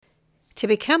To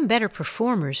become better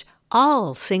performers,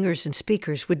 all singers and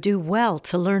speakers would do well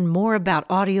to learn more about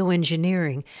audio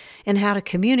engineering and how to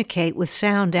communicate with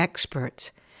sound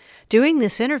experts. Doing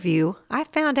this interview, I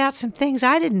found out some things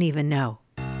I didn't even know.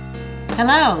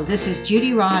 Hello, this is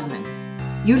Judy Rodman.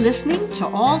 You're listening to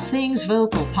All Things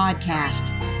Vocal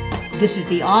podcast. This is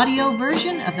the audio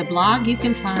version of the blog you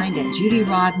can find at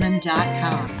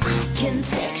judyrodman.com. I can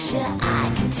fix you,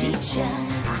 I can teach you,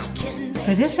 I can...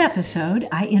 For this episode,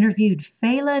 I interviewed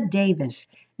Fela Davis,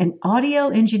 an audio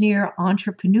engineer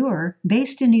entrepreneur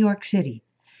based in New York City.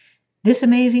 This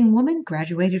amazing woman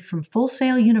graduated from Full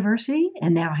Sail University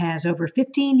and now has over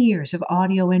 15 years of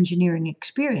audio engineering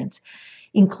experience,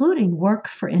 including work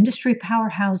for industry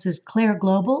powerhouses Claire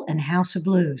Global and House of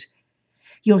Blues.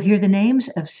 You'll hear the names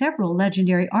of several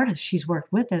legendary artists she's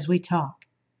worked with as we talk.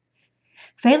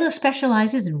 Fela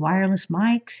specializes in wireless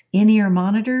mics, in-ear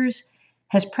monitors,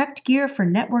 has prepped gear for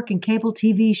network and cable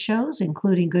TV shows,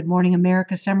 including Good Morning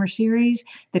America Summer Series,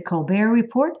 The Colbert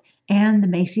Report, and the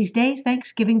Macy's Day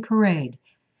Thanksgiving Parade.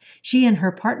 She and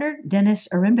her partner, Dennis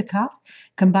Arimbikoff,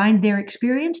 combined their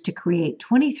experience to create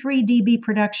 23 dB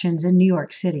productions in New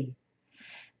York City.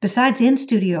 Besides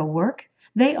in-studio work,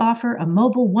 they offer a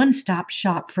mobile one-stop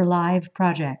shop for live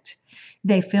projects.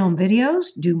 They film videos,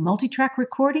 do multi-track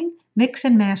recording, mix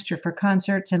and master for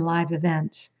concerts and live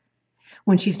events.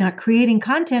 When she's not creating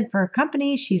content for a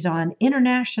company, she's on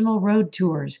international road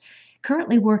tours,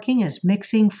 currently working as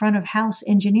mixing front-of-house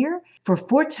engineer for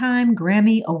four-time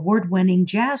Grammy award-winning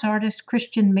jazz artist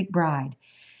Christian McBride,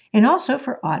 and also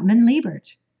for Ottman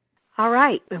Liebert. All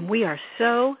right, and we are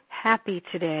so happy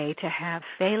today to have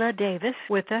Fela Davis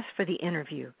with us for the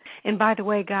interview. And by the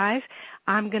way, guys,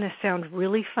 I'm going to sound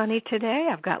really funny today.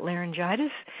 I've got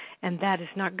laryngitis, and that is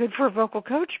not good for a vocal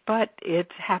coach, but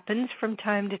it happens from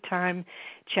time to time.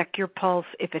 Check your pulse.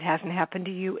 If it hasn't happened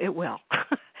to you, it will.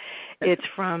 It's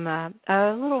from a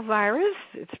little virus.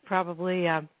 It's probably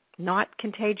not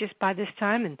contagious by this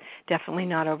time and definitely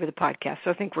not over the podcast,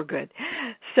 so I think we're good.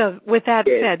 So with that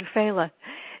said, Fela,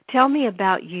 tell me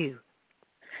about you.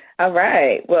 All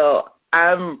right. Well,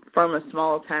 I'm from a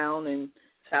small town in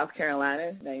South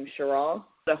Carolina named Sherrall,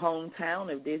 the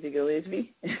hometown of Dizzy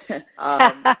Gillespie. So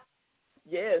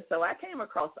I came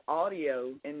across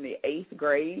audio in the 8th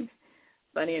grade.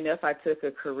 Funny enough, I took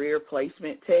a career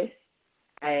placement test,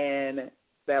 and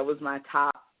that was my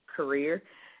top career.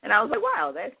 And I was like,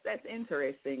 wow, that's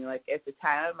interesting. Like, at the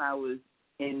time, I was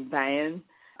in band.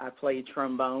 I played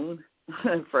trombone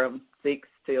from 6th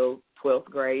till 12th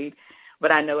grade.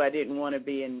 But I know I didn't want to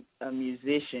be a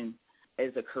musician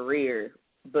as a career.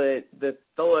 But the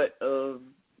thought of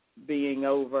being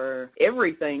over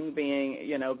everything, being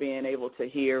able to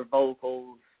hear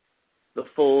vocals, the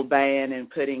full band,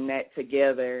 and putting that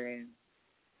together and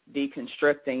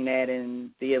deconstructing that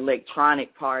and the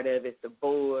electronic part of it, the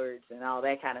boards and all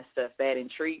that kind of stuff, that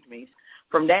intrigued me.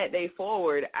 From that day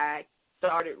forward, I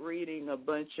started reading a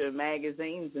bunch of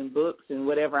magazines and books and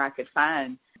whatever I could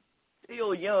find.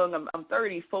 Still young, I'm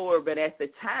 34, but at the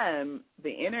time,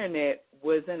 the internet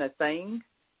wasn't a thing.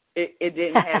 It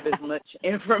didn't have as much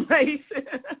information.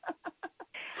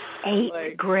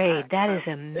 8th grade, that is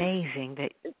amazing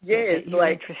that your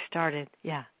interest started,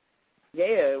 Yeah,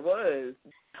 it was.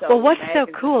 So well, what's so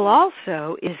cool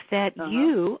also is that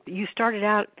you started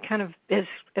out kind of as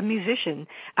a musician.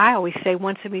 I always say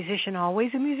once a musician,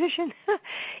 always a musician,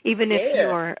 even if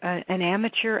you're an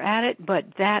amateur at it, but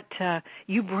that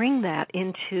you bring that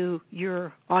into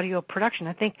your audio production.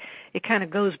 I think it kind of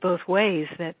goes both ways,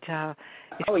 that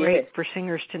it's great for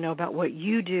singers to know about what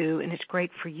you do, and it's great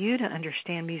for you to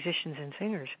understand musicians and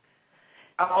singers.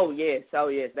 Oh, yes,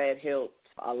 that helped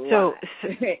a lot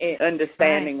in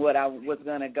understanding what I was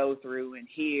going to go through and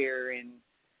hear, and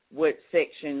what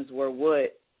sections were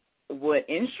what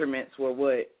instruments were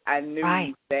what. I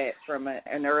knew that from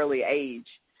an early age.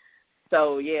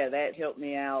 So, that helped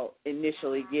me out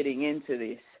initially getting into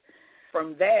this.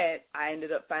 From that, I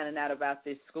ended up finding out about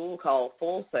this school called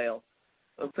Full Sail,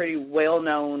 a pretty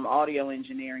well-known audio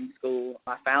engineering school.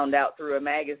 I found out through a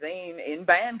magazine in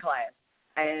band class,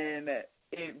 and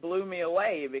it blew me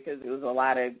away because it was a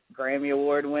lot of Grammy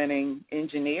Award-winning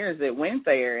engineers that went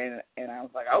there, and I was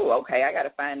like, oh, okay, I got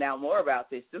to find out more about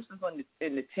this. This was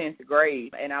in the 10th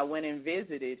grade, and I went and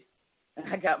visited.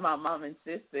 I got my mom and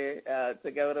sister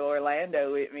to go to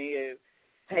Orlando with me,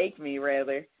 take me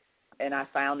rather, and I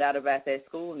found out about that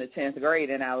school in the 10th grade,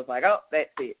 and I was like, oh,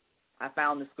 that's it. I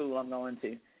found the school I'm going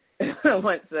to.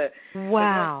 Once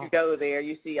you go there,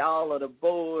 you see all of the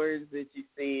boards that you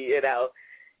see,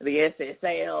 the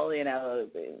SSL,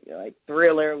 like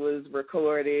Thriller was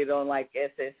recorded on like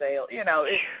SSL,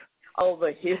 all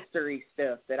the history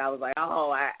stuff that I was like,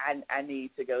 oh, I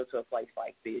need to go to a place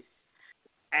like this.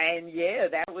 And, yeah,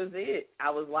 that was it. I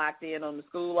was locked in on the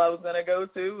school I was going to go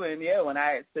to. And, yeah,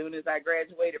 as soon as I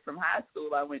graduated from high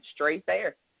school, I went straight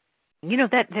there. You know,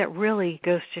 that really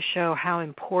goes to show how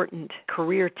important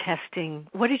career testing,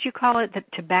 what did you call it,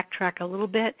 to backtrack a little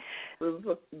bit? It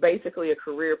was basically a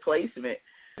career placement.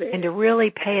 And to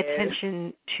really pay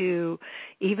attention to,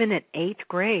 even at 8th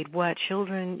grade, what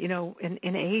children, you know, in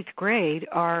 8th grade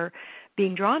are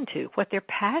being drawn to, what their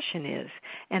passion is.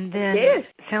 And then it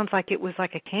sounds like it was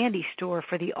like a candy store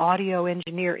for the audio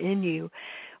engineer in you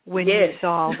when you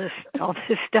saw all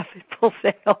this stuff at Full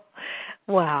Sail.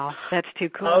 Wow, that's too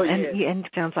cool. Oh, and it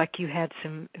sounds like you had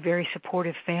some very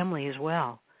supportive family as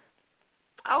well.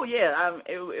 Oh, yeah.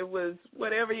 It was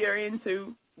whatever you're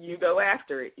into, you go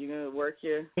after it. You're going to work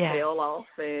your tail off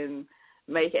and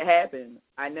make it happen.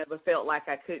 I never felt like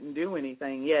I couldn't do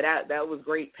anything. Yeah, that was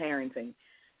great parenting.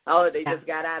 Oh, they just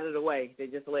got out of the way. They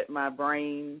just let my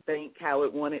brain think how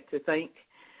it wanted to think,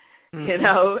 you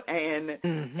know, and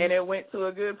it went to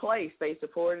a good place. They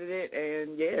supported it,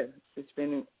 and, yeah, it's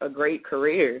been a great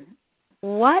career.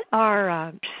 What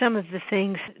are some of the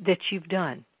things that you've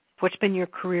done? What's been your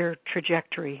career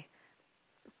trajectory?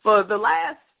 For the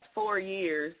last 4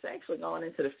 years, actually going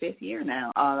into the 5th year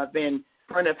now, I've been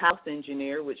front of house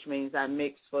engineer, which means I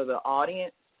mix for the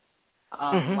audience,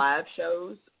 live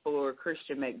shows for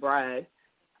Christian McBride,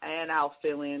 and I'll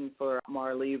fill in for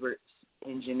Mar Liebert's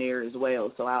engineer as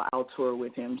well. So I'll tour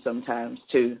with him sometimes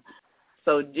too.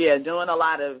 So yeah, doing a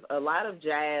lot of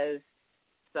jazz.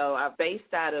 So I'm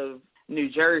based out of New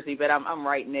Jersey, but I'm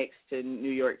right next to New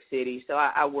York City. So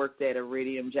I worked at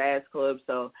Iridium Jazz Club.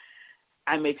 So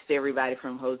I mixed everybody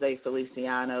from Jose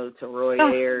Feliciano to Roy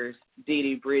Ayers, Dee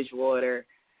Dee Bridgewater,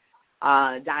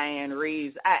 Diane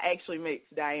Reeves. I actually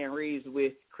mixed Diane Reeves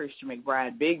with Christian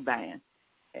McBride Big Band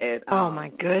at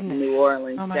my goodness. New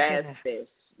Orleans Jazz Fest.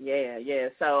 Yeah.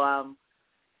 So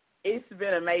it's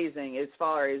been amazing as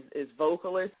far as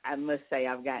vocalists. I must say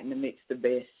I've gotten to mix the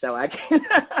best, so I can.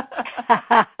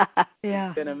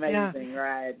 It's been amazing,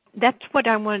 right? That's what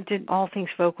I wanted All Things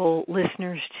Vocal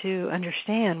listeners to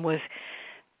understand was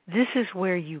this is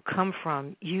where you come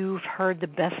from. You've heard the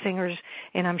best singers,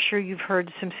 and I'm sure you've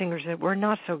heard some singers that were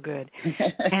not so good.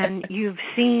 And you've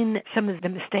seen some of the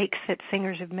mistakes that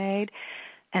singers have made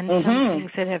and some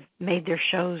things that have made their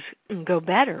shows go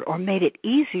better or made it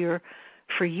easier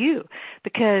for you.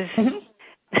 Because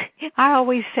I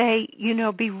always say, you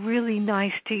know, be really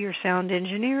nice to your sound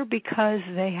engineer because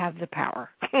they have the power.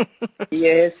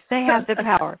 Yes. They have the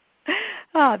power.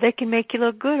 They can make you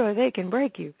look good or they can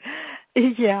break you.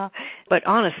 Yeah, but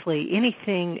honestly,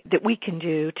 anything that we can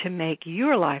do to make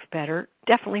your life better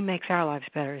definitely makes our lives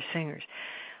better as singers.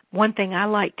 One thing I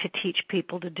like to teach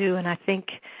people to do, and I think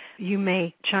you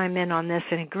may chime in on this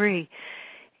and agree,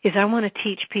 is I want to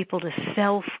teach people to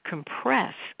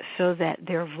self-compress so that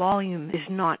their volume is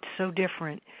not so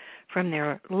different from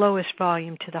their lowest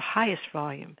volume to the highest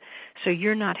volume. So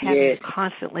you're not having to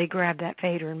constantly grab that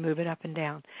fader and move it up and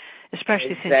down,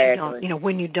 especially since you don't, you know,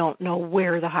 when you don't know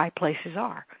where the high places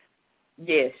are.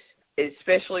 Yes,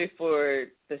 especially for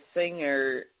the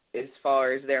singer as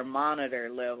far as their monitor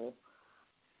level.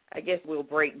 I guess we'll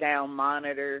break down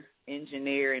monitor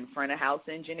engineer and front of house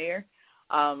engineer.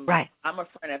 Right. I'm a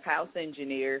front of house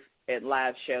engineer at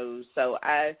live shows, so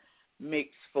I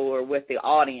mix for what the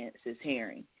audience is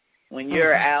hearing. When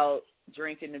you're out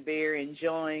drinking the beer,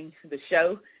 enjoying the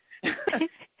show,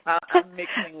 I'm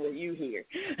mixing what you hear.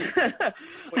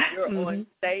 When you're on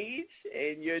stage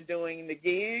and you're doing the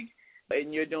gig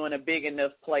and you're doing a big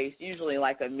enough place, usually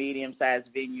like a medium-sized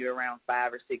venue around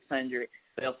 500 or 600,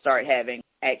 they'll start having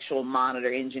actual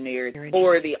monitor engineers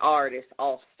for the artist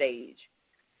off stage.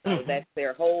 So that's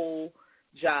their whole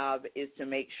job, is to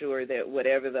make sure that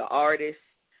whatever the artists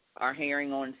are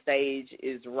hearing on stage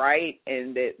is right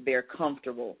and that they're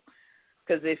comfortable.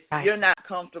 Because if you're not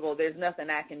comfortable, there's nothing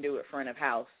I can do at front of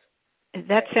house.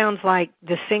 That sounds like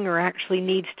the singer actually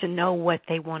needs to know what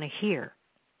they want to hear.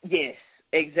 Yes,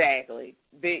 exactly.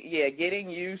 Getting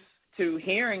used to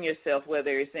hearing yourself,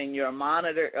 whether it's in your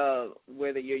monitor,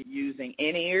 whether you're using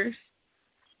in-ears,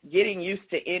 getting used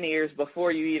to in-ears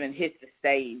before you even hit the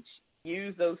stage.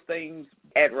 Use those things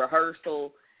at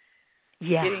rehearsal.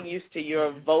 Yeah. Getting used to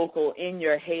your vocal in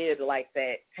your head like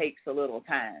that takes a little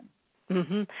time.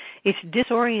 It's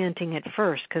disorienting at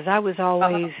first because I was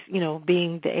always, you know,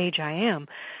 being the age I am,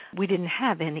 we didn't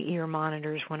have any ear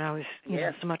monitors when I was, you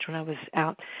know, so much when I was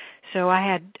out. So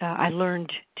I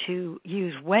learned to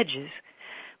use wedges.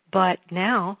 But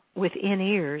now with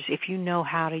in-ears, if you know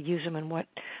how to use them and what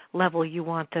level you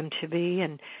want them to be,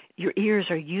 and your ears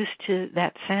are used to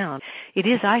that sound, it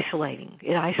is isolating.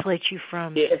 It isolates you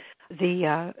from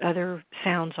the other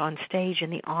sounds on stage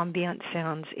and the ambient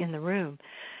sounds in the room.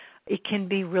 It can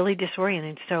be really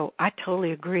disorienting. So I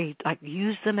totally agree. Like,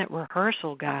 use them at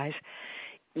rehearsal, guys.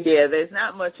 Yeah, there's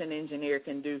not much an engineer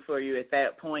can do for you at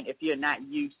that point if you're not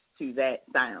used to that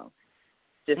sound.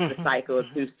 Just the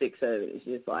psychoacoustics of it. It's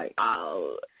just like,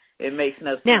 oh, it makes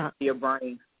no sense to your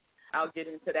brain. I'll get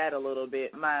into that a little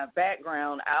bit. My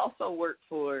background, I also worked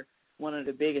for one of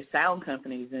the biggest sound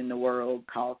companies in the world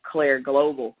called Claire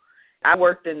Global. I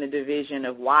worked in the division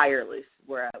of wireless,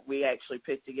 where we actually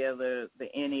put together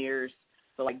the in-ears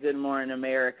for, like, Good Morning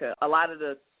America. A lot of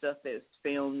the stuff that's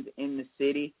filmed in the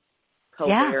city,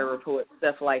 Colbert Report,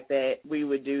 stuff like that, we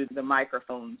would do the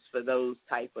microphones for those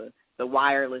type of, the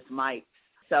wireless mics.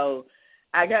 So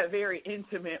I got very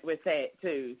intimate with that,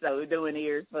 too. So doing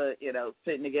ears for,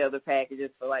 putting together packages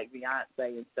for, like,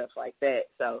 Beyonce and stuff like that.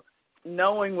 So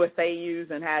knowing what they use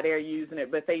and how they're using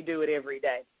it, but they do it every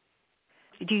day.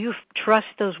 Do you trust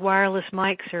those wireless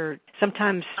mics? Or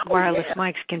sometimes wireless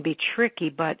mics can be tricky,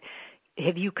 but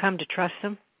have you come to trust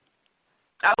them?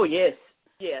 Oh, yes.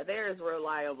 Yeah, they're as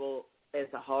reliable as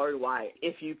a hardwire.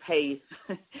 If you pay,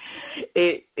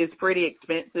 it's pretty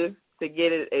expensive to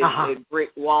get it a brick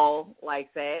wall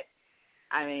like that.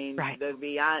 I mean, the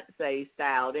Beyonce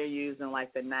style, they're using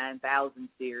like the 9000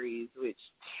 series, which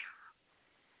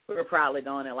we're probably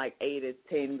doing it like $8 to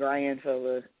 $10,000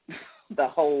 for the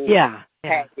whole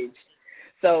package.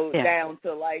 So down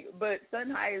to like, but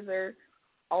Sennheiser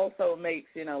also makes,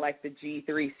 like the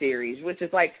G3 series, which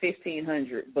is like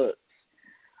 $1,500.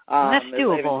 That's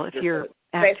doable if you're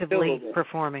actively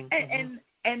performing.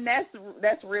 And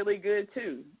that's really good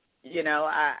too.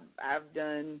 I've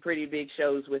done pretty big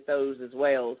shows with those as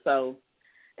well. So,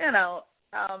 as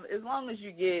long as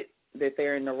you get that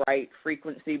they're in the right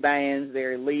frequency bands,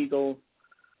 they're legal,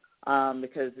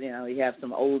 because, you have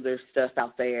some older stuff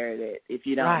out there that if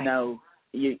you don't know,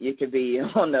 you could be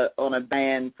on a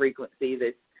band frequency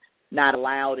that's not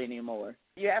allowed anymore.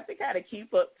 You have to kind of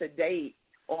keep up to date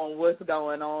on what's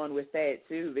going on with that,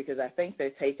 too, because I think they're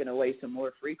taking away some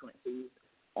more frequencies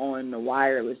on the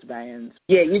wireless bands.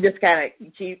 Yeah, you just kind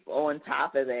of keep on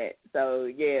top of that. So,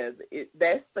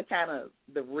 that's the kind of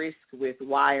the risk with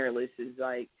wireless is,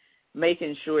 like,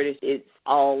 making sure that it's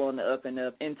all on the up and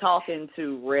up and talking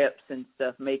to reps and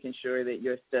stuff, making sure that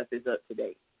your stuff is up to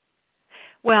date.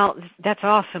 Well, that's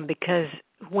awesome because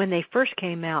when they first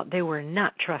came out, they were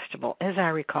not trustable, as I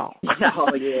recall.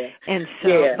 Oh, yeah. And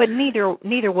so, but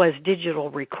neither was digital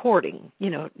recording.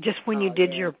 Just when you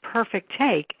did your perfect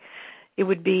take, it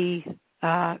would be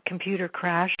computer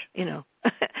crash,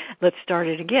 let's start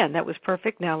it again. That was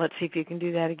perfect. Now let's see if you can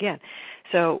do that again.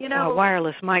 So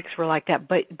wireless mics were like that.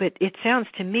 But it sounds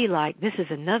to me like this is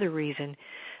another reason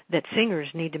that singers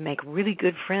need to make really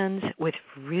good friends with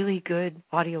really good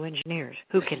audio engineers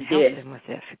who can help them with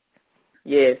this.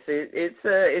 Yes,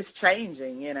 it's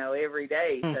changing, every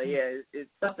day. Mm-hmm. So, it's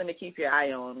something to keep your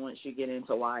eye on once you get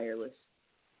into wireless.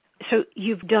 So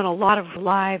you've done a lot of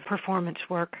live performance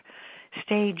work,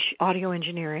 stage audio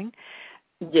engineering.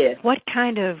 Yes. What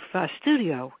kind of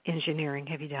studio engineering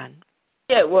have you done?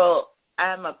 Yeah, well,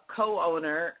 I'm a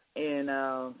co-owner in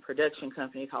a production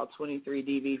company called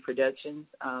 23DV Productions.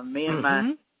 Me and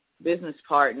my business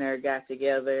partner got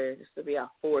together. This will be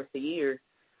our 4th year.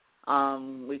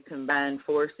 We combined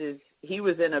forces. He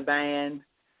was in a band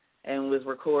and was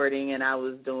recording, and I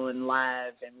was doing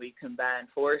live, and we combined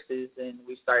forces, and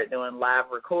we started doing live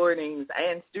recordings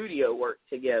and studio work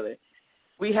together.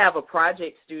 We have a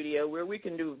project studio where we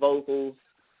can do vocals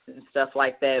and stuff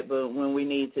like that, but when we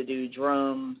need to do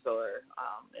drums or,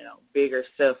 bigger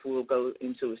stuff, we'll go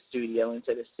into a studio,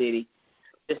 into the city.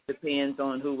 It just depends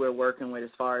on who we're working with as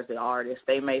far as the artist.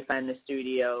 They may find the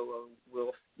studio or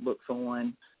we'll look for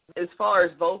one. As far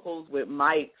as vocals with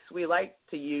mics, we like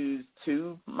to use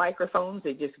 2 microphones.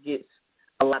 It just gets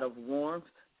a lot of warmth.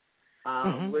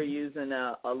 We're using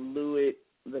a Lewitt.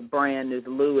 The brand is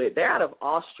Lewitt. They're out of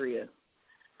Austria.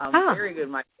 Very good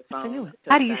microphone.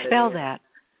 How do you spell that?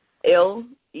 Lewitt.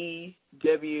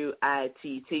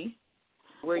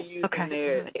 We're using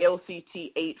their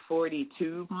LCT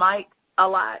 842 mic a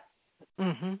lot.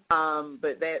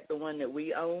 But that's the one that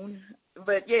we own.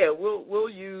 But we'll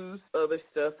use other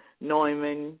stuff.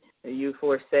 Neumann,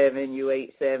 U47,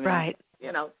 U87. Right.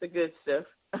 The good stuff.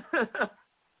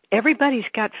 Everybody's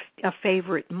got a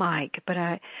favorite mic, but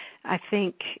I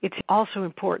think it's also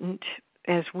important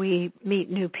as we meet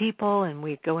new people and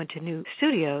we go into new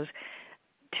studios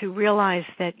to realize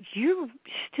that you're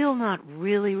still not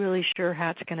really, really sure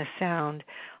how it's going to sound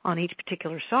on each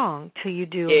particular song till you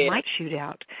do a mic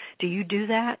shootout. Do you do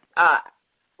that?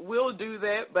 We'll do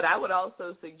that, but I would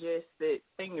also suggest that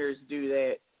singers do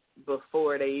that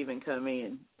before they even come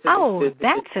in. Oh,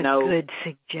 that's a good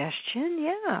suggestion,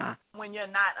 yeah. When you're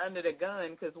not under the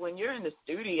gun, because when you're in the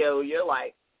studio, you're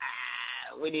like,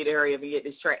 we need to hurry up and get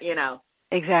this track, you know.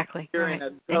 Exactly. You're right. in a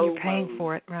and you're paying mode.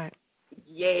 For it, right.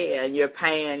 Yeah, and you're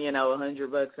paying, you know,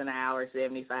 $100 an hour,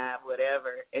 75,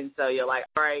 whatever. And so you're like,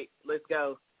 all right, let's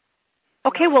go.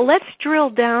 Okay, well, let's drill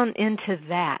down into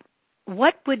that.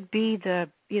 What would be the,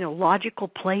 logical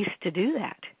place to do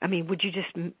that? I mean, would you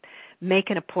just make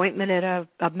an appointment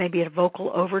at maybe at a vocal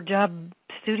overdub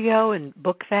studio and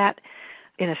book that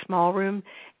in a small room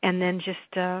and then just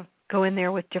go in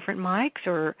there with different mics,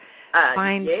 or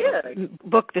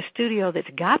book the studio that's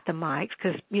got the mics,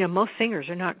 because most singers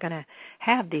are not going to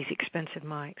have these expensive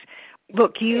mics.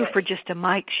 Book you for just a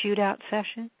mic shootout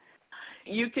session?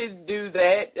 You could do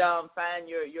that. Find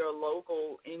your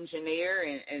local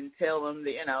engineer and tell them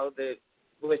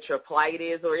what your plight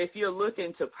is, or if you're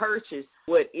looking to purchase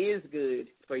what is good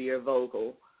for your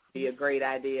vocal, be a great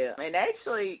idea. And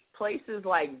actually, places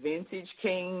like Vintage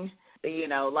King,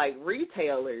 like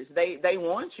retailers, they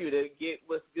want you to get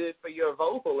what's good for your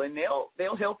vocal, and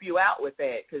they'll help you out with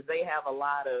that because they have a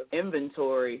lot of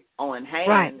inventory on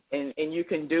hand, right. and you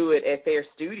can do it at their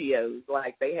studios,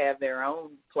 like they have their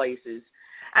own places.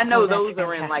 I know those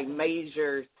are in like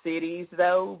major cities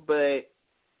though, but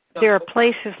there are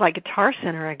places like Guitar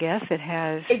Center, I guess, that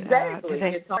has exactly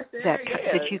Guitar Center,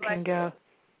 that you can go.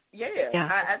 Yeah.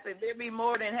 I think they'd be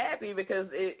more than happy because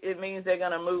it means they're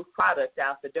going to move product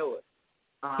out the door.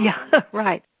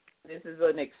 Right. This is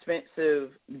an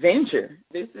expensive venture.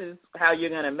 This is how you're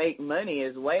going to make money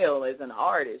as well as an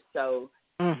artist. So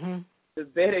the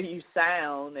better you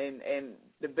sound and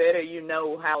the better you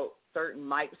know how certain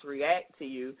mics react to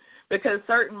you, because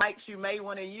certain mics you may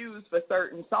want to use for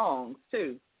certain songs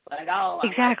too. Like,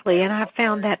 exactly, and I've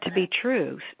found that to be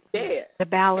true. Yeah. The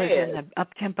ballad and the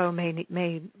up-tempo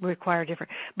may require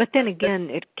different. But then again,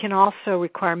 it can also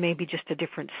require maybe just a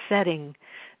different setting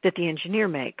that the engineer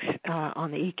makes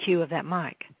on the EQ of that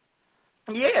mic.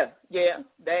 Yeah,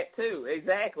 that too,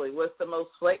 exactly. What's the most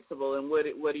flexible, and what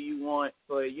do you want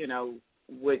for,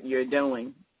 what you're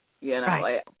doing,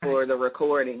 for the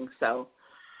recording. So,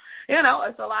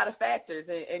 it's a lot of factors,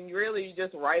 and really you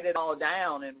just write it all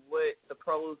down and what the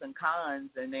pros and cons,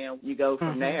 and then you go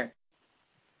from there.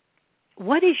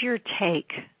 What is your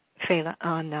take, Fela,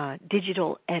 on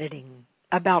digital editing,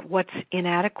 about what's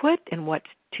inadequate and what's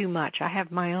too much? I have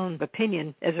my own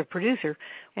opinion as a producer,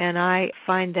 and I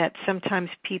find that sometimes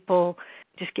people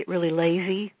just get really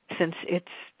lazy since it's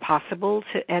possible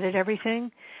to edit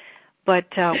everything. But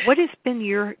what has been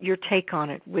your take on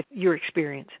it with your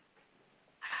experience?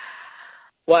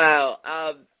 Wow.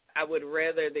 I would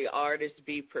rather the artist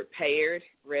be prepared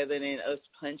rather than us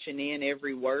punching in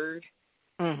every word.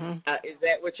 Is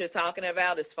that what you're talking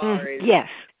about as far as? Yes,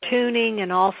 tuning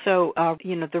and also,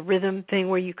 the rhythm thing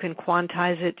where you can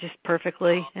quantize it just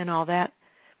perfectly and all that.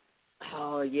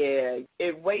 Oh, yeah.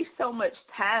 It wastes so much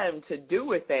time to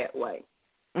do it that way.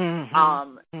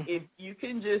 If you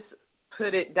can just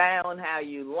put it down how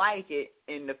you like it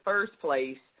in the first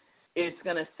place, it's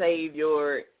going to save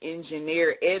your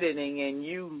engineer editing and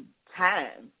you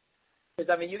time.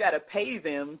 Because, you got to pay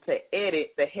them to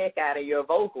edit the heck out of your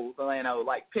vocals,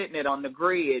 like putting it on the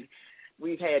grid.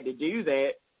 We've had to do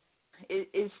that.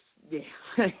 It's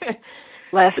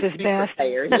less is best.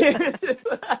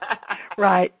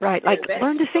 Right. Like,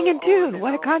 learn to sing in tune.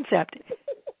 What a concept.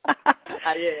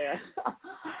 Yeah.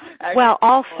 Well,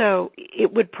 also,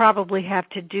 it would probably have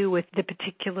to do with the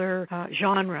particular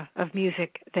genre of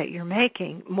music that you're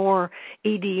making. More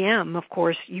EDM, of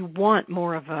course, you want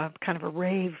more of a kind of a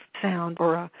rave sound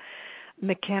or a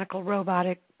mechanical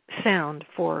robotic sound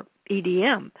for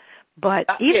EDM. But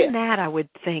even that, I would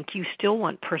think, you still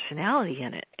want personality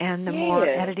in it. And the more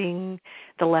editing,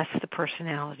 the less the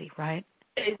personality, right?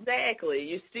 Exactly.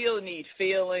 You still need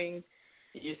feeling.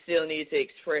 You still need to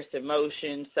express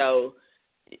emotion. So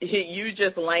you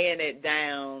just laying it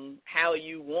down how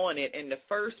you want it in the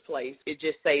first place, it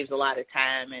just saves a lot of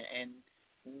time. And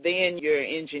then your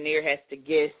engineer has to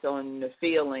guess on the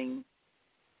feeling.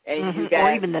 And you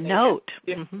guys, or even the note.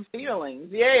 Different feelings.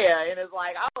 Yeah. And it's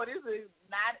like, oh, this is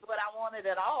not what I wanted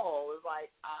at all. It's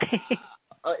like,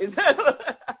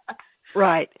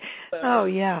 right. Oh,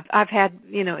 yeah. I've had,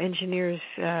 engineers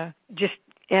just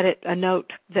edit a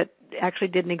note that actually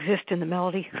didn't exist in the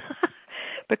melody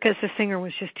because the singer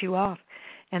was just too off,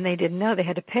 and they didn't know. They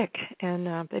had to pick, and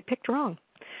they picked wrong.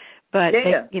 But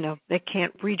they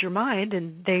can't read your mind,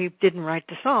 and they didn't write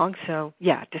the song. So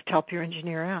just help your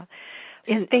engineer out.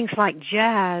 In things like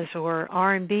jazz or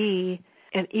R&B,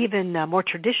 and even more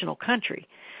traditional country,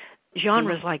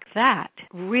 genres like that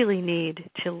really need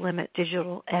to limit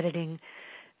digital editing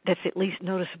that's at least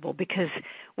noticeable, because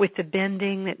with the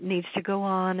bending that needs to go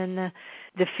on and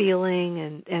the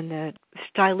feeling and the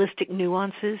stylistic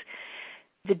nuances,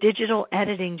 the digital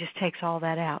editing just takes all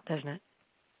that out, doesn't it?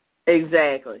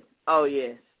 Exactly. Oh,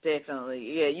 yes,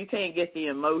 definitely. Yeah, you can't get the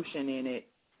emotion in it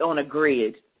on a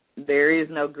grid. There is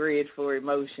no grid for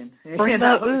emotion.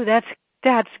 Ooh,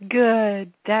 that's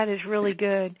good. That is really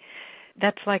good.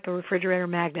 That's like a refrigerator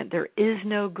magnet. There is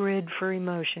no grid for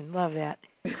emotion. Love that.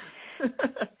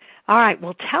 All right,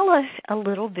 well, tell us a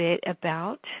little bit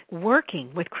about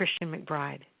working with Christian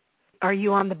McBride. Are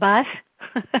you on the bus?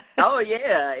 Oh,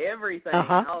 yeah, everything.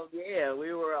 Uh-huh. Oh, yeah,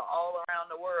 we were all around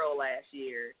the world last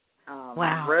year.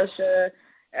 Wow. Russia,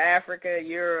 Africa,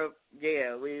 Europe,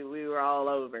 we were all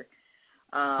over.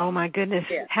 Oh, my goodness.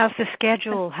 Yeah. How's the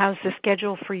schedule? How's the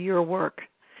schedule for your work?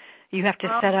 You have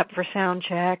to set up for sound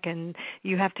check, and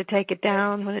you have to take it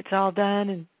down when it's all done,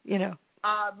 and,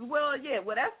 Well,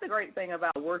 that's the great thing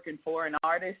about working for an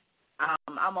artist.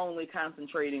 I'm only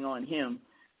concentrating on him.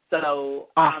 So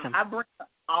awesome. I bring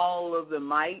all of the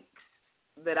mics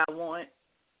that I want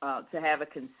to have a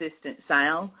consistent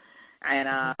sound. And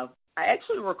I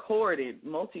actually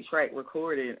multi-track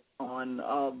recorded on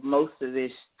most of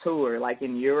this tour, like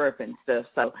in Europe and stuff.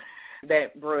 So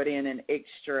that brought in an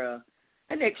extra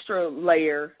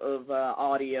layer of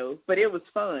audio, but it was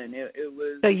fun. It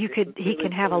was. So he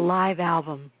can have a live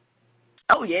album.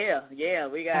 Oh yeah,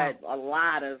 we got a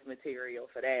lot of material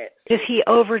for that. Does he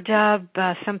overdub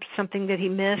something that he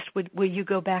missed? Will you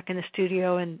go back in the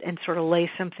studio and sort of lay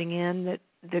something in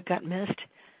that got missed?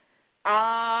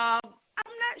 I'm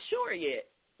not sure yet,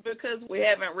 because we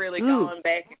haven't really gone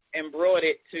back and brought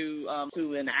it to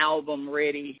an album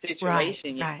ready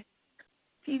situation yet. Right.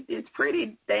 It's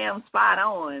pretty damn spot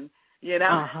on,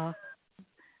 Uh-huh.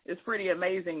 It's pretty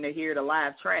amazing to hear the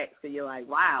live tracks, so you're like,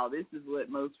 wow, this is what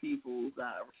most people's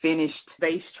finished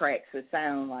bass tracks would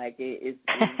sound like.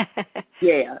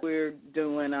 Yeah, we're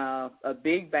doing a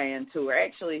big band tour.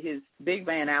 Actually, his big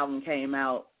band album came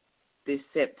out this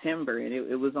September, and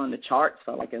it was on the charts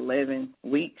for like 11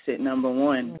 weeks at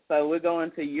 #1. So we're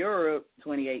going to Europe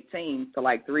 2018 for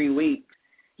like 3 weeks.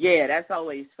 Yeah, that's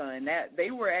always fun.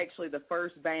 They were actually the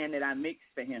first band that I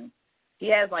mixed for him. He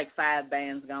has like 5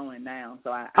 bands going now,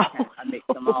 so I mixed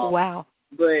them all. Wow.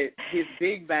 But his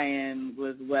big band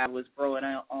was what I was brought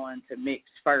on to mix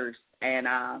first. And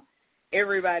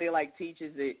everybody like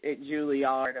teaches it at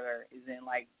Juilliard or is in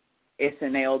like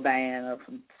SNL band or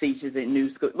teaches at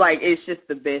New School. Like, it's just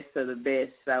the best of the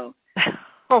best. So,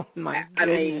 oh my goodness. I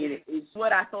mean, it's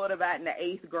what I thought about in the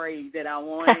 8th grade that I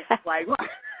wanted. Like,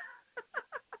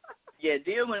 yeah,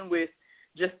 dealing with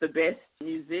just the best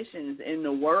musicians in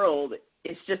the world,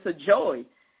 it's just a joy.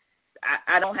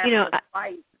 I don't have to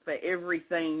fight for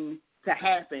everything to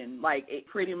happen. Like, it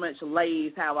pretty much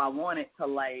lays how I want it to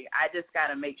lay. I just got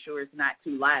to make sure it's not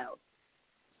too loud.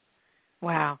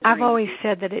 Wow. I've always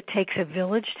said that it takes a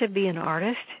village to be an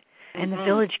artist, and the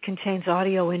village contains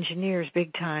audio engineers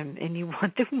big time, and you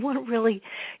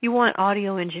want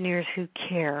audio engineers who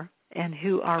care and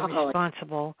who are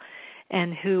responsible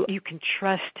and who you can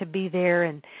trust to be there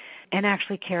and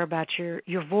actually care about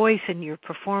your voice and your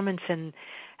performance and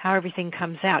how everything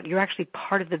comes out. You're actually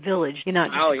part of the village. You're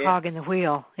not just a cog in the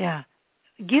wheel. Yeah.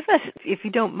 Give us, if you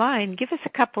don't mind, give us a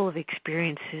couple of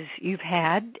experiences you've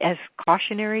had as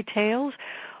cautionary tales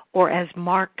or as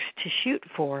marks to shoot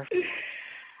for.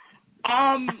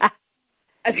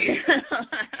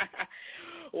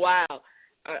 Wow.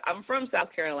 I'm from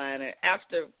South Carolina.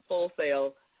 After Full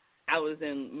Sail, I was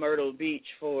in Myrtle Beach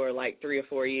for like 3 or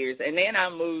 4 years, and then I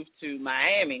moved to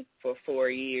Miami for 4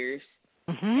 years,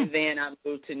 and then I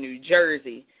moved to New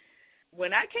Jersey.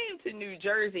 When I came to New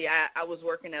Jersey, I was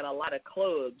working at a lot of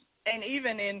clubs, and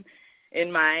even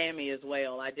in Miami as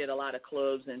well. I did a lot of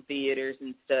clubs and theaters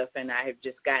and stuff, and I have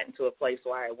just gotten to a place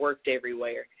where I worked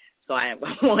everywhere, so I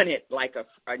wanted like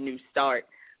a new start,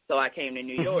 so I came to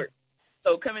New York.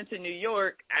 So coming to New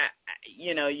York,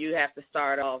 you have to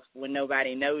start off when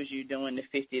nobody knows you doing the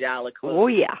 $50 club. Oh,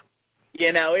 yeah.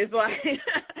 It's like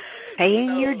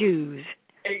paying your dues.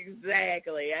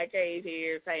 Exactly. I came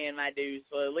here paying my dues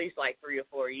for at least like 3 or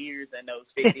 4 years in those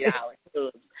 $50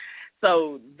 clubs.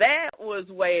 So that was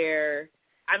where,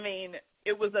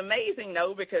 it was amazing,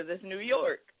 though, because it's New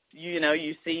York.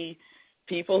 You see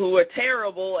people who are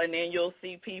terrible, and then you'll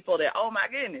see people that, oh, my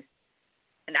goodness.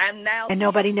 And I'm now. And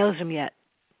nobody knows them yet.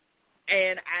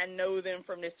 and I know them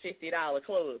from this $50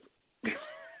 club.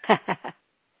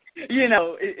 You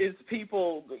know, it's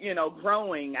people, you know,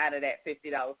 growing out of that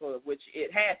 $50 club, which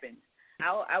it happens.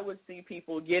 I would see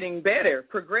people getting better,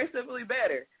 progressively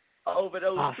better over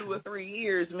those awesome. 2 or 3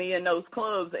 years, me in those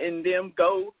clubs, and them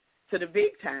go to the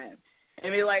big time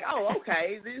and be like, oh,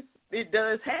 okay, it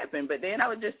does happen. But then I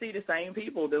would just see the same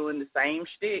people doing the same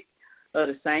shtick or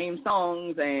the same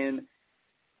songs and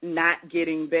not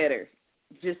getting better.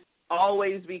 Just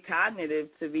always be cognitive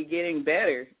to be getting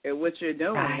better at what you're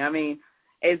doing. Right. I mean,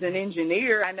 as an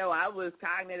engineer, I know I was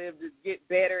cognitive to get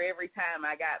better every time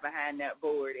I got behind that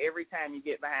board. Every time you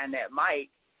get behind that mic,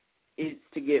 it's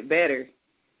to get better.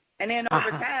 And then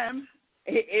over time,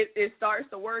 it starts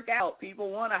to work out. People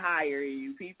want to hire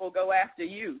you. People go after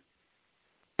you.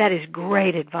 That is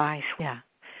great advice. Yeah.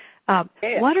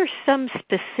 Yeah. What are some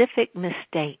specific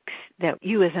mistakes that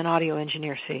you as an audio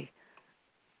engineer see?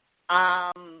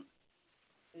 Not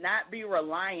be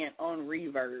reliant on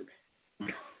reverb.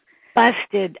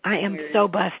 Busted. I am so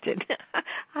busted.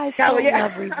 I so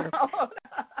love reverb.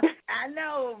 I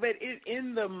know, but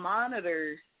in the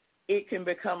monitors, it can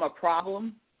become a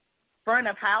problem. Front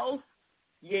of house,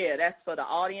 yeah, that's for the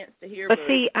audience to hear. But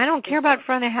see, I don't care about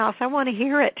front of house. I want to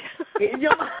hear it.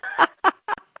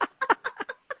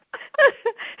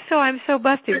 So I'm so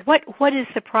busted. What is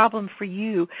the problem for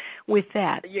you with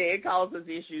that? Yeah, it causes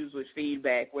issues with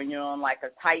feedback when you're on like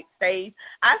a tight stage.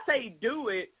 I say do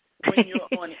it when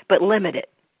you're on but limit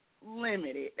it.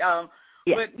 Limit it. Yeah.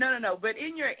 But no. But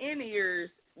in your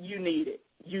in-ears, you need it.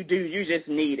 You do. You just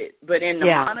need it. But in the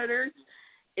monitors,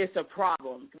 it's a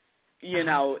problem. You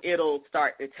know, it'll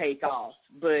start to take off.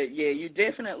 But, yeah, you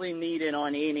definitely need it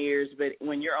on in-ears. But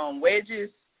when you're on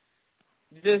wedges,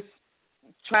 just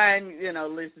try and, you know,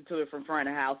 listen to it from front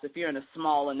of house if you're in a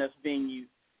small enough venue.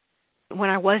 When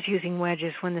I was using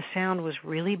wedges, when the sound was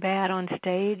really bad on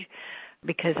stage,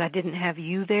 because I didn't have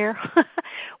you there,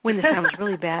 when the sound was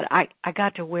really bad, I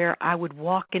got to where I would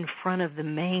walk in front of the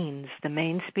main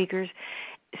speakers,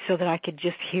 so that I could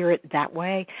just hear it that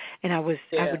way, and I would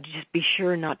just be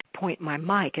sure not to point my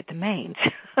mic at the mains.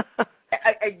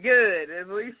 Good. At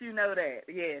least you know that.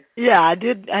 Yes. Yeah, I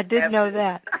did know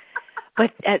that.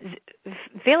 But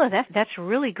Fela, that's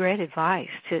really great advice,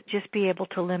 to just be able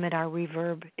to limit our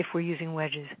reverb if we're using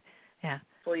wedges. Yeah.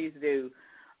 Please do.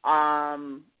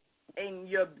 And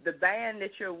the band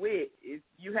that you're with, if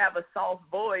you have a soft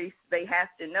voice, they have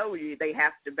to know you. They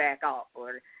have to back off,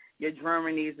 or your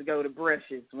drummer needs to go to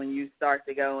brushes when you start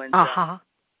to go into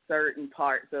certain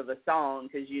parts of a song,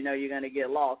 because you know you're going to get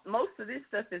lost. Most of this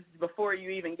stuff is before you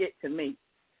even get to me.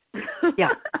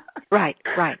 Yeah, right.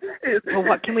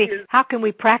 Well, how can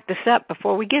we practice up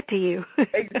before we get to you?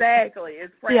 Exactly.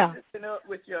 It's practicing up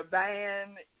with your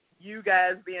band, you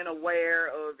guys being aware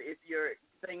of if your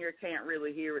singer can't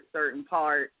really hear a certain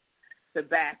part, to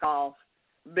back off.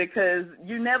 Because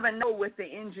you never know with the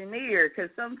engineer, because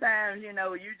sometimes, you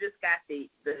know, you just got the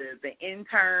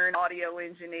intern audio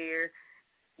engineer,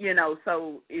 you know,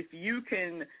 so if you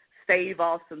can stave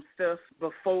off some stuff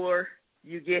before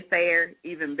you get there,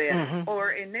 even better. Mm-hmm.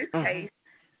 Or in this case,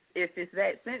 if it's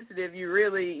that sensitive, you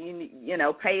really, you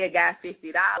know, pay a guy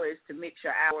 $50 to mix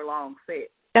your hour-long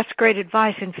set. That's great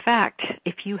advice. In fact,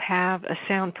 if you have a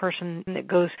sound person that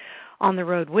goes on the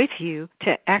road with you,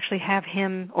 to actually have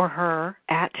him or her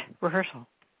at rehearsal.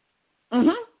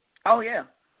 Mhm. Oh, yeah.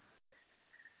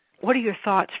 What are your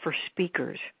thoughts for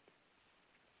speakers?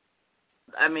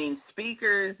 I mean,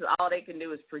 speakers, all they can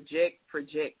do is project.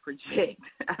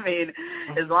 I mean,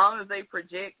 as long as they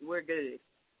project, we're good.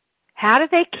 How do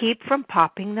they keep from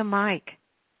popping the mic?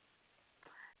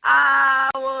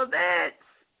 Well,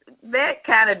 that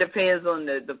kind of depends on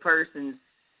the person's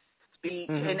speech,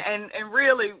 and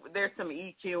really there's some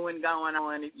EQing going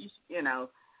on. If you know,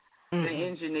 the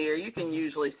engineer, you can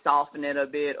usually soften it a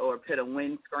bit or put a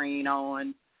windscreen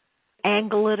on.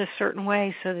 Angle it a certain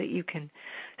way so that you can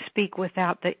speak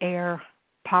without the air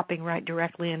popping right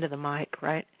directly into the mic,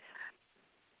 right?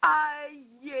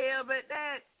 Yeah, but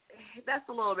that's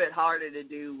a little bit harder to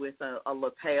do with a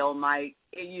lapel mic.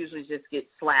 It usually just gets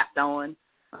slapped on,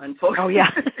 unfortunately. Oh,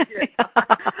 yeah.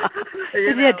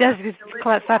 It does get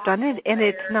slapped on it, and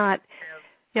it's not,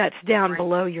 it's down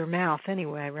below your mouth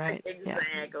anyway, right?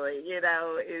 Exactly. Yeah. You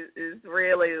know, it's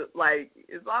really like,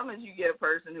 as long as you get a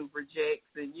person who projects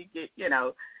and you get, you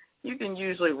know, you can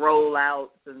usually roll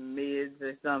out some mids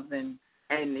or something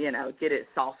and, you know, get it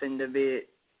softened a bit.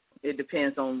 It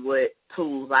depends on what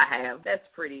tools I have. That's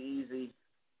pretty easy.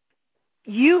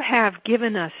 You have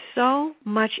given us so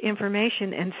much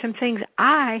information and some things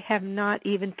I have not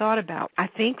even thought about. I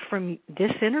think from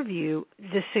this interview,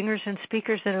 the singers and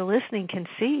speakers that are listening can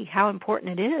see how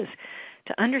important it is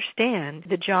to understand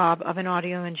the job of an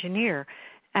audio engineer.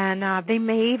 And they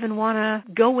may even want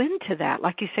to go into that.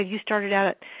 Like you said, you started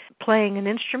out playing an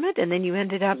instrument, and then you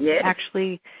ended up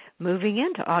actually moving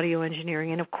into audio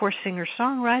engineering. And, of course,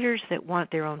 singer-songwriters that want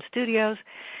their own studios.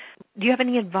 Do you have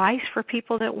any advice for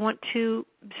people that want to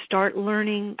start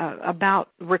learning about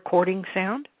recording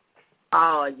sound?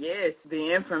 Oh, yes.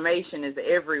 The information is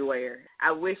everywhere.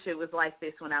 I wish it was like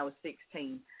this when I was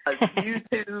 16.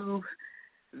 YouTube,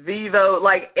 Vivo,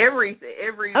 like everything,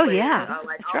 everywhere. Oh, yeah.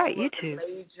 Like that's right, YouTube.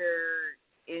 Major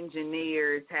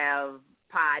engineers have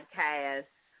podcasts.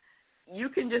 You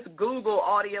can just Google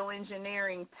audio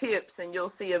engineering tips, and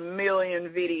you'll see a million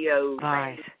videos.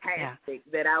 Nice. Fantastic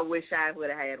that I wish I would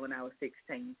have had when I was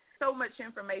 16. So much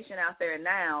information out there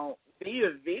now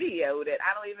via video that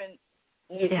I don't even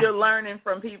You're learning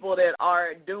from people that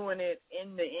are doing it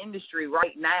in the industry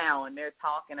right now, and they're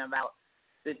talking about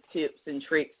the tips and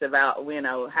tricks about, you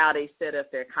know, how they set up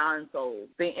their consoles.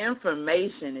 The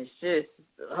information is just,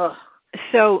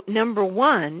 So, number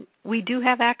one, we do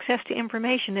have access to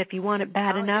information. If you want it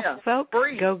bad enough, folks,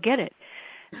 free. Go get it.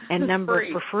 And number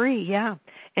for free, yeah.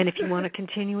 And if you want to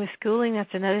continue with schooling,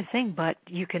 that's another thing. But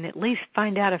you can at least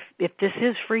find out if this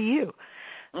is for you.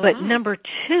 But number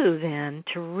two, then,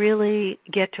 to really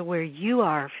get to where you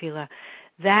are, Fela,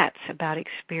 that's about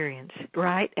experience,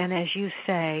 right? And as you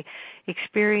say,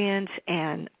 experience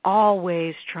and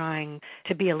always trying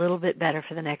to be a little bit better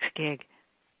for the next gig.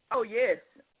 Oh, yes.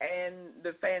 And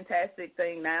the fantastic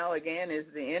thing now, again, is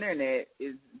the Internet,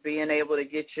 is being able to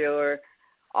get your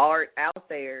art out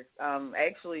there.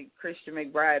 Actually, Christian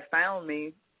McBride found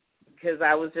me because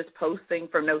I was just posting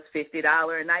from those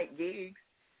 $50 a night gigs.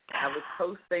 I was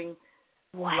posting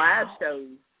live shows.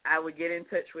 I would get in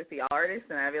touch with the artist,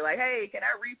 and I'd be like, hey, can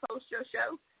I repost your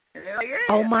show? And they're like, yeah.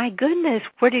 Oh, my goodness.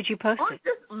 Where did you post it? On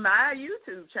just my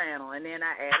YouTube channel, and then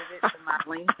I added it to my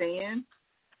LinkedIn.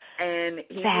 And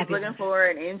he was looking for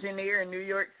an engineer in New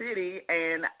York City,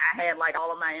 and I had, like,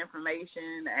 all of my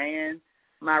information and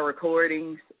my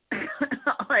recordings.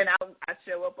 And I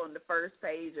show up on the first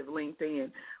page of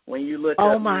LinkedIn when you look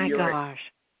up New York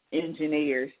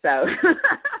engineers. So...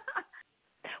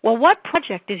 Well, what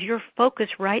project is your focus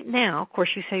right now? Of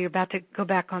course, you say you're about to go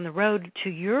back on the road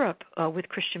to Europe with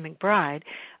Christian McBride.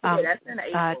 That's in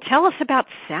April. Tell us about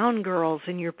Sound Girls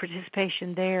and your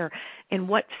participation there and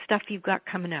what stuff you've got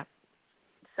coming up.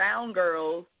 Sound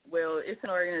Girls, well, it's an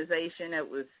organization that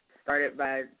was started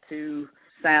by two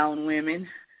sound women,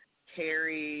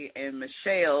 Carrie and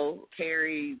Michelle.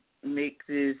 Carrie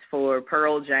mixes for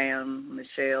Pearl Jam.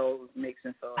 Michelle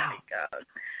mixing for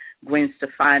Gwen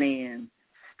Stefani and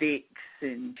Sticks,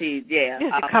 and Just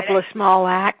a couple of small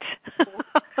acts. A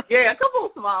couple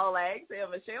of small acts. Yeah,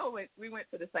 Michelle we went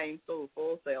to the same school,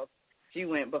 Full Sail. She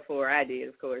went before I did,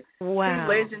 of course. Wow. Two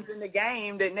legends in the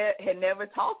game that had never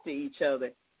talked to each other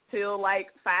till like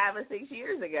 5 or 6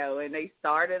 years ago, and they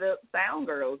started up Sound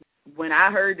Girls. When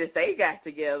I heard that they got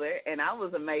together, and I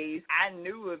was amazed, I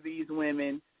knew of these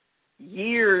women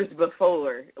years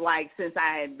before, like since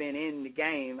I had been in the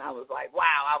game. I was like,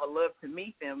 wow, I would love to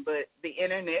meet them, but the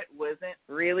Internet wasn't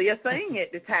really a thing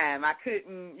at the time. I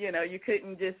couldn't, you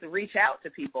couldn't just reach out to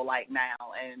people like now,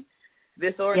 and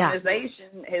this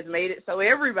organization has made it so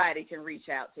everybody can reach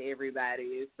out to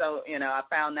everybody. So, I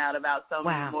found out about so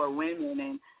many more women,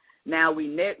 and now we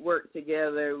network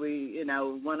together. We,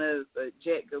 one of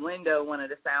Jet Galindo, one of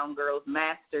the Sound Girls,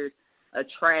 mastered a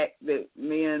track that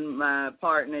me and my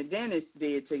partner Dennis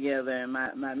did together, and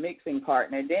my mixing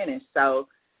partner Dennis. So,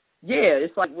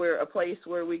 it's like we're a place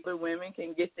where women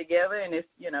can get together, and if,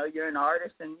 you're an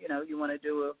artist and, you want to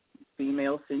do a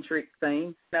female-centric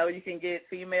thing, you can get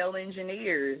female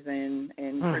engineers and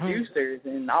producers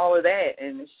and all of that,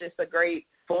 and it's just a great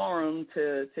forum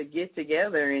to get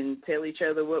together and tell each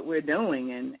other what we're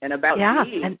doing and about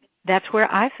gigs. And that's where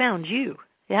I found you.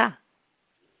 Yeah.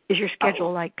 Is your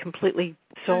schedule like completely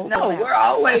sold? No, we're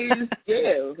always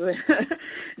No,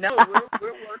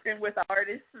 we're working with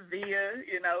artists via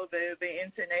the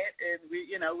internet, and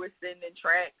we're sending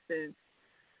tracks, and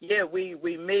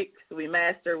we mix, we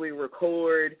master, we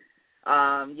record.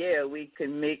 We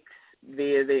can mix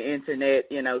via the internet.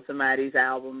 Somebody's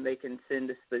album, they can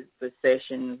send us the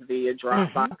sessions via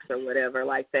Dropbox or whatever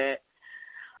like that.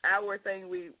 Our thing,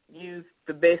 we use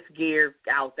the best gear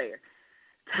out there.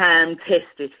 Time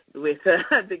tested with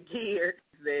the gear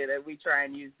that we try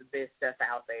and use the best stuff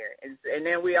out there, and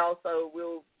then we also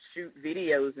will shoot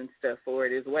videos and stuff for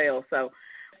it as well. So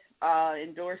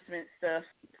endorsement stuff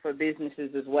for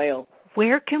businesses as well.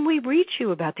 where can we reach you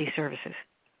about these services?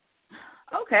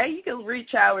 Okay, you can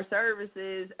reach our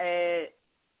services at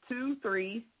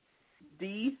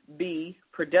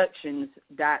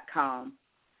 23dbproductions.com.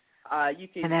 You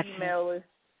can email us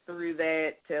through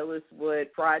that, tell us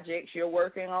what projects you're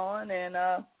working on,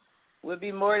 and we'll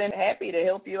be more than happy to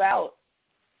help you out.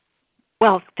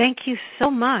 Well, thank you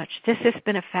so much. This has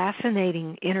been a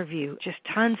fascinating interview, just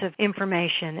tons of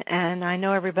information, and I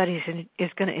know everybody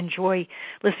is going to enjoy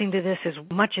listening to this as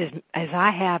much as I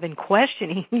have in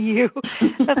questioning you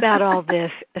about all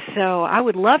this. So I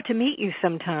would love to meet you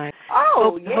sometime.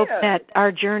 Hope that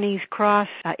our journeys cross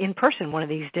in person one of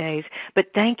these days. But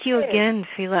thank you again,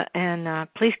 Fela, and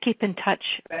please keep in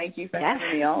touch. Thank you for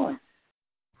having me on.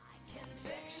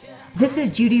 This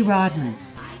is Judy Rodman.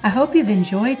 I hope you've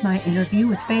enjoyed my interview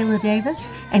with Fela Davis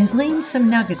and gleaned some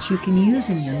nuggets you can use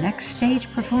in your next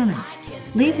stage performance.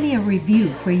 Leave me a review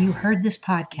where you heard this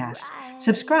podcast.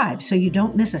 Subscribe so you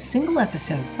don't miss a single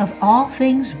episode of All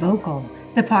Things Vocal,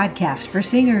 the podcast for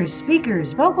singers,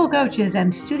 speakers, vocal coaches,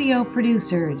 and studio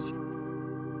producers.